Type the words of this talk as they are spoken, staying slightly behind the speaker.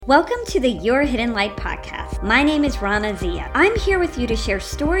Welcome to the Your Hidden Light podcast. My name is Rana Zia. I'm here with you to share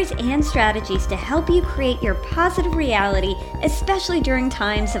stories and strategies to help you create your positive reality, especially during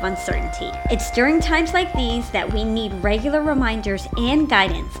times of uncertainty. It's during times like these that we need regular reminders and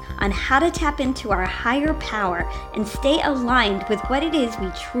guidance on how to tap into our higher power and stay aligned with what it is we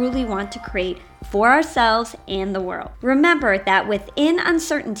truly want to create for ourselves and the world. Remember that within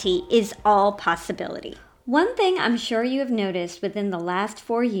uncertainty is all possibility. One thing I'm sure you have noticed within the last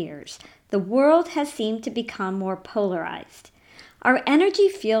 4 years, the world has seemed to become more polarized. Our energy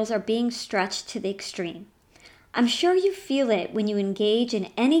fields are being stretched to the extreme. I'm sure you feel it when you engage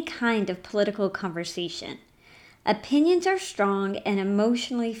in any kind of political conversation. Opinions are strong and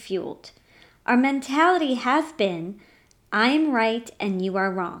emotionally fueled. Our mentality has been, I am right and you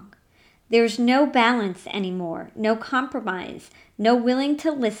are wrong. There's no balance anymore, no compromise, no willing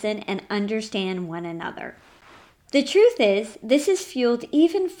to listen and understand one another. The truth is, this is fueled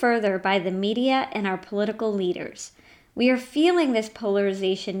even further by the media and our political leaders. We are feeling this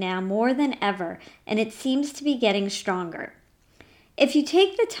polarization now more than ever, and it seems to be getting stronger. If you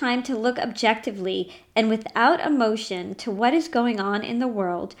take the time to look objectively and without emotion to what is going on in the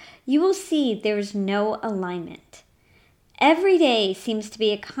world, you will see there is no alignment. Every day seems to be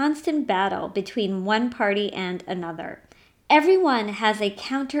a constant battle between one party and another. Everyone has a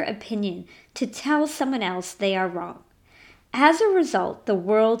counter opinion to tell someone else they are wrong. As a result, the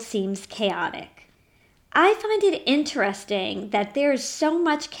world seems chaotic. I find it interesting that there is so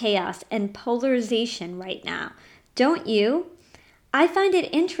much chaos and polarization right now. Don't you? I find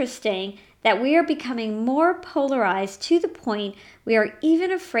it interesting that we are becoming more polarized to the point we are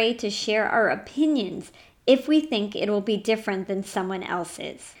even afraid to share our opinions if we think it will be different than someone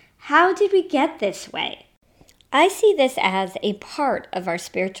else's. How did we get this way? I see this as a part of our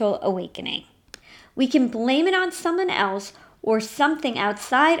spiritual awakening. We can blame it on someone else or something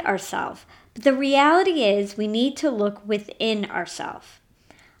outside ourselves, but the reality is we need to look within ourselves.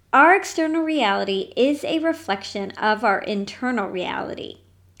 Our external reality is a reflection of our internal reality.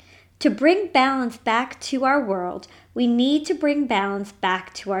 To bring balance back to our world, we need to bring balance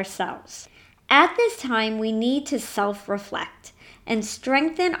back to ourselves. At this time, we need to self-reflect and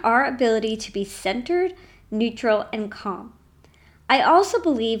strengthen our ability to be centered, neutral, and calm. I also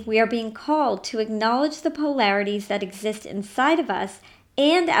believe we are being called to acknowledge the polarities that exist inside of us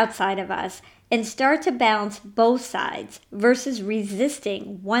and outside of us and start to balance both sides versus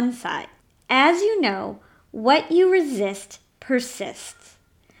resisting one side. As you know, what you resist persists.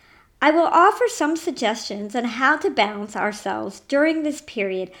 I will offer some suggestions on how to balance ourselves during this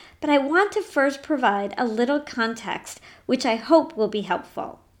period, but I want to first provide a little context, which I hope will be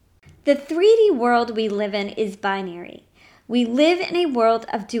helpful. The 3D world we live in is binary. We live in a world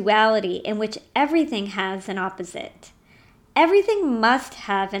of duality in which everything has an opposite. Everything must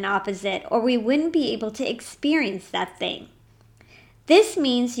have an opposite, or we wouldn't be able to experience that thing. This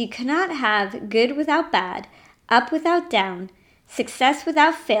means you cannot have good without bad, up without down, success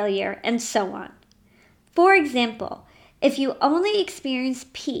without failure, and so on. For example, if you only experience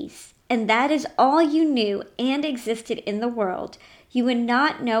peace, and that is all you knew and existed in the world, you would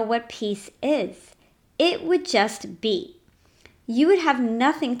not know what peace is. It would just be. You would have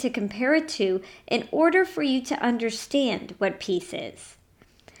nothing to compare it to in order for you to understand what peace is.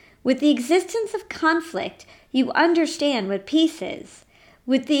 With the existence of conflict, you understand what peace is.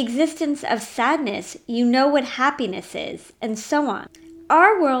 With the existence of sadness, you know what happiness is, and so on.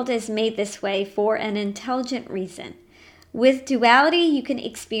 Our world is made this way for an intelligent reason. With duality, you can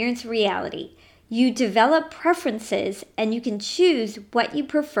experience reality. You develop preferences, and you can choose what you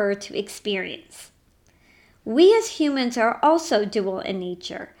prefer to experience. We as humans are also dual in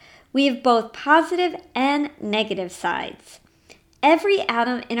nature. We have both positive and negative sides. Every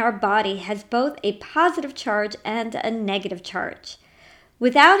atom in our body has both a positive charge and a negative charge.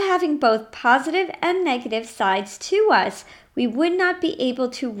 Without having both positive and negative sides to us, we would not be able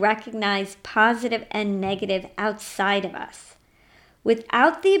to recognize positive and negative outside of us.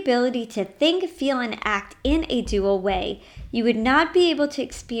 Without the ability to think, feel, and act in a dual way, you would not be able to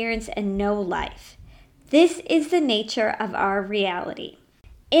experience and know life. This is the nature of our reality.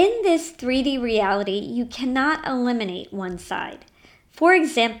 In this 3D reality, you cannot eliminate one side. For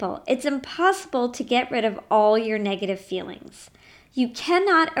example, it's impossible to get rid of all your negative feelings. You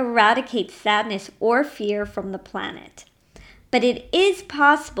cannot eradicate sadness or fear from the planet. But it is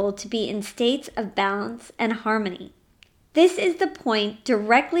possible to be in states of balance and harmony. This is the point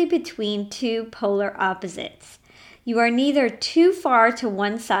directly between two polar opposites. You are neither too far to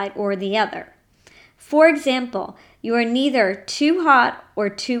one side or the other. For example, you are neither too hot or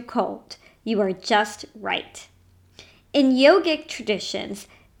too cold. You are just right. In yogic traditions,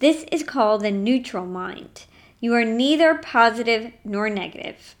 This is called the neutral mind. You are neither positive nor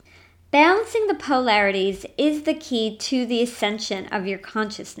negative. Balancing the polarities is the key to the ascension of your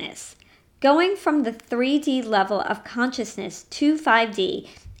consciousness. Going from the 3D level of consciousness to 5D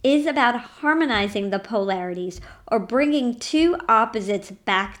is about harmonizing the polarities or bringing two opposites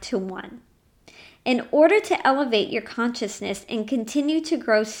back to one. In order to elevate your consciousness and continue to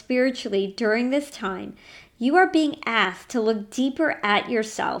grow spiritually during this time, you are being asked to look deeper at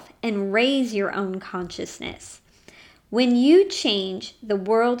yourself and raise your own consciousness. When you change, the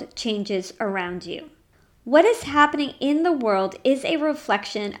world changes around you. What is happening in the world is a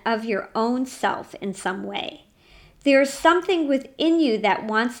reflection of your own self in some way. There is something within you that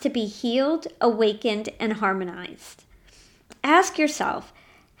wants to be healed, awakened, and harmonized. Ask yourself,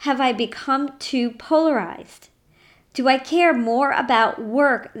 have I become too polarized? Do I care more about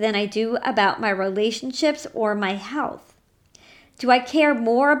work than I do about my relationships or my health? Do I care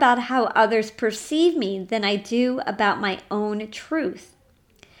more about how others perceive me than I do about my own truth?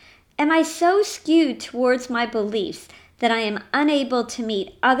 Am I so skewed towards my beliefs that I am unable to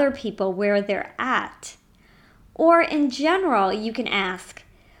meet other people where they're at? Or in general, you can ask,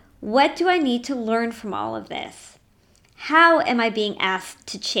 what do I need to learn from all of this? How am I being asked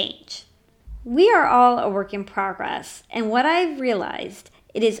to change? We are all a work in progress, and what I've realized,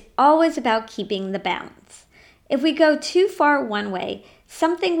 it is always about keeping the balance. If we go too far one way,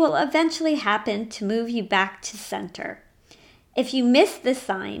 something will eventually happen to move you back to center. If you miss this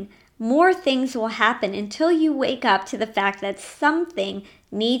sign, more things will happen until you wake up to the fact that something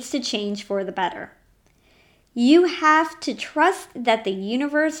needs to change for the better. You have to trust that the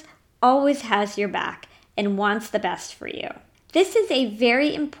universe always has your back and wants the best for you. This is a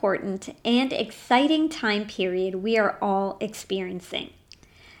very important and exciting time period we are all experiencing.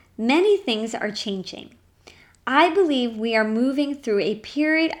 Many things are changing. I believe we are moving through a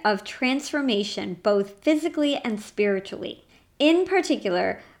period of transformation both physically and spiritually. In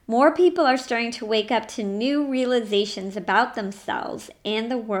particular, more people are starting to wake up to new realizations about themselves and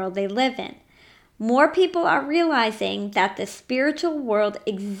the world they live in. More people are realizing that the spiritual world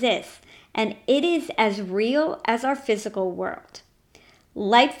exists and it is as real as our physical world.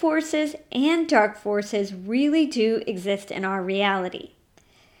 Light forces and dark forces really do exist in our reality.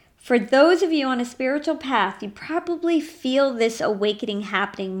 For those of you on a spiritual path, you probably feel this awakening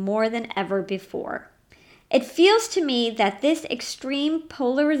happening more than ever before. It feels to me that this extreme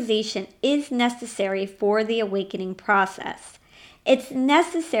polarization is necessary for the awakening process. It's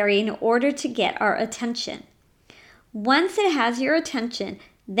necessary in order to get our attention. Once it has your attention,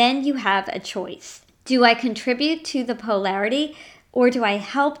 then you have a choice. Do I contribute to the polarity or do I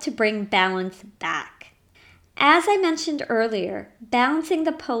help to bring balance back? As I mentioned earlier, balancing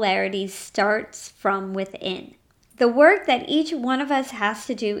the polarities starts from within. The work that each one of us has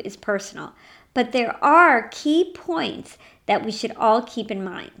to do is personal, but there are key points that we should all keep in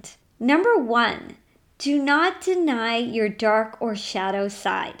mind. Number 1, do not deny your dark or shadow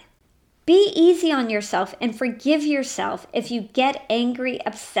side. Be easy on yourself and forgive yourself if you get angry,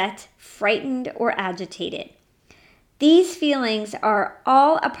 upset, frightened, or agitated. These feelings are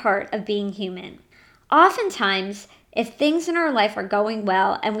all a part of being human. Oftentimes, if things in our life are going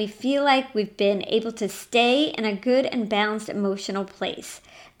well and we feel like we've been able to stay in a good and balanced emotional place,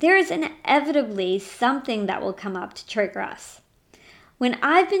 there is inevitably something that will come up to trigger us. When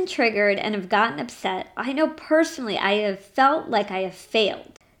I've been triggered and have gotten upset, I know personally I have felt like I have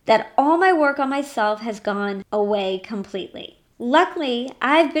failed, that all my work on myself has gone away completely. Luckily,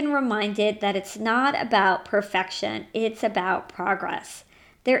 I've been reminded that it's not about perfection, it's about progress.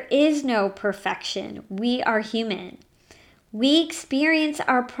 There is no perfection. We are human. We experience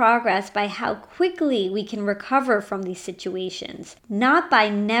our progress by how quickly we can recover from these situations, not by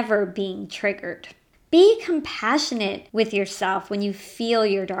never being triggered. Be compassionate with yourself when you feel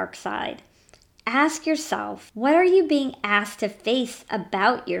your dark side. Ask yourself, what are you being asked to face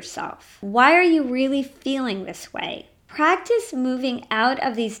about yourself? Why are you really feeling this way? Practice moving out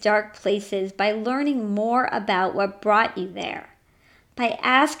of these dark places by learning more about what brought you there. By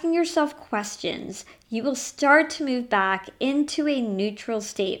asking yourself questions, you will start to move back into a neutral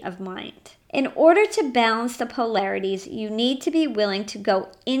state of mind. In order to balance the polarities, you need to be willing to go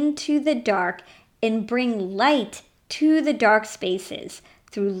into the dark and bring light to the dark spaces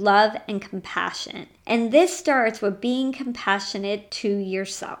through love and compassion. And this starts with being compassionate to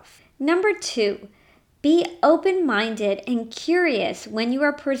yourself. Number 2, be open-minded and curious when you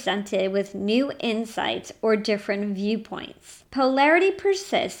are presented with new insights or different viewpoints. Polarity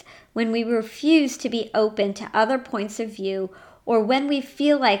persists when we refuse to be open to other points of view or when we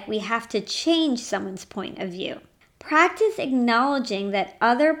feel like we have to change someone's point of view. Practice acknowledging that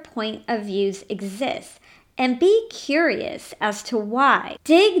other point of views exist and be curious as to why.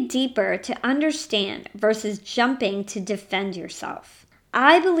 Dig deeper to understand versus jumping to defend yourself.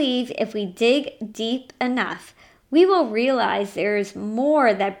 I believe if we dig deep enough, we will realize there is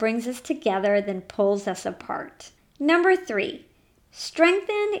more that brings us together than pulls us apart. Number 3,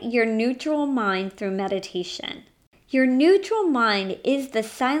 strengthen your neutral mind through meditation. Your neutral mind is the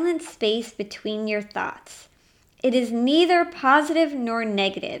silent space between your thoughts. It is neither positive nor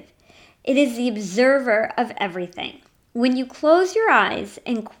negative. It is the observer of everything. When you close your eyes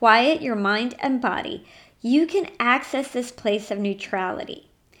and quiet your mind and body, you can access this place of neutrality.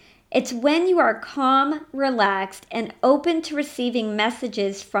 It's when you are calm, relaxed, and open to receiving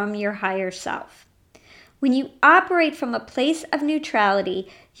messages from your higher self. When you operate from a place of neutrality,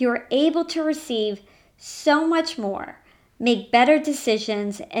 you are able to receive so much more, make better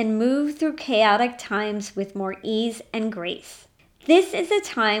decisions, and move through chaotic times with more ease and grace. This is a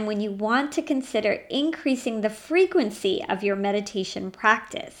time when you want to consider increasing the frequency of your meditation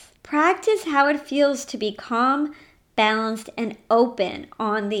practice. Practice how it feels to be calm, balanced, and open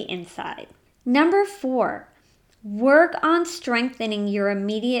on the inside. Number 4, work on strengthening your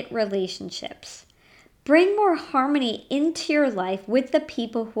immediate relationships. Bring more harmony into your life with the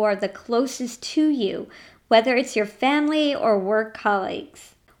people who are the closest to you, whether it's your family or work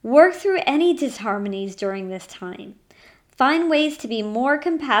colleagues. Work through any disharmonies during this time. Find ways to be more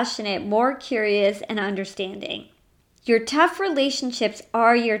compassionate, more curious, and understanding. Your tough relationships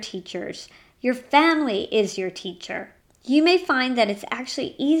are your teachers. Your family is your teacher. You may find that it's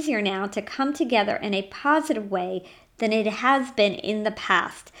actually easier now to come together in a positive way than it has been in the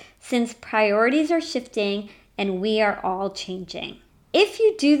past, since priorities are shifting and we are all changing. If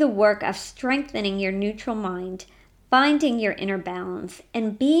you do the work of strengthening your neutral mind, finding your inner balance,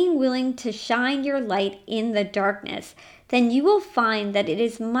 and being willing to shine your light in the darkness, then you will find that it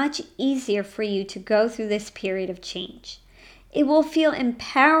is much easier for you to go through this period of change. It will feel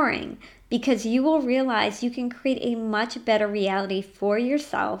empowering because you will realize you can create a much better reality for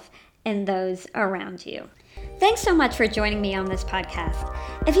yourself and those around you. Thanks so much for joining me on this podcast.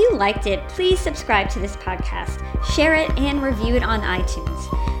 If you liked it, please subscribe to this podcast, share it, and review it on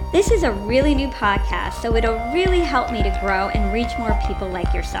iTunes. This is a really new podcast, so it'll really help me to grow and reach more people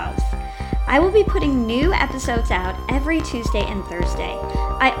like yourselves. I will be putting new episodes out every Tuesday and Thursday.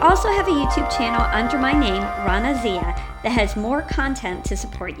 I also have a YouTube channel under my name, Rana Zia, that has more content to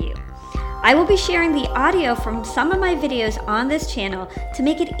support you. I will be sharing the audio from some of my videos on this channel to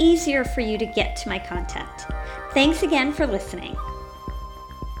make it easier for you to get to my content. Thanks again for listening.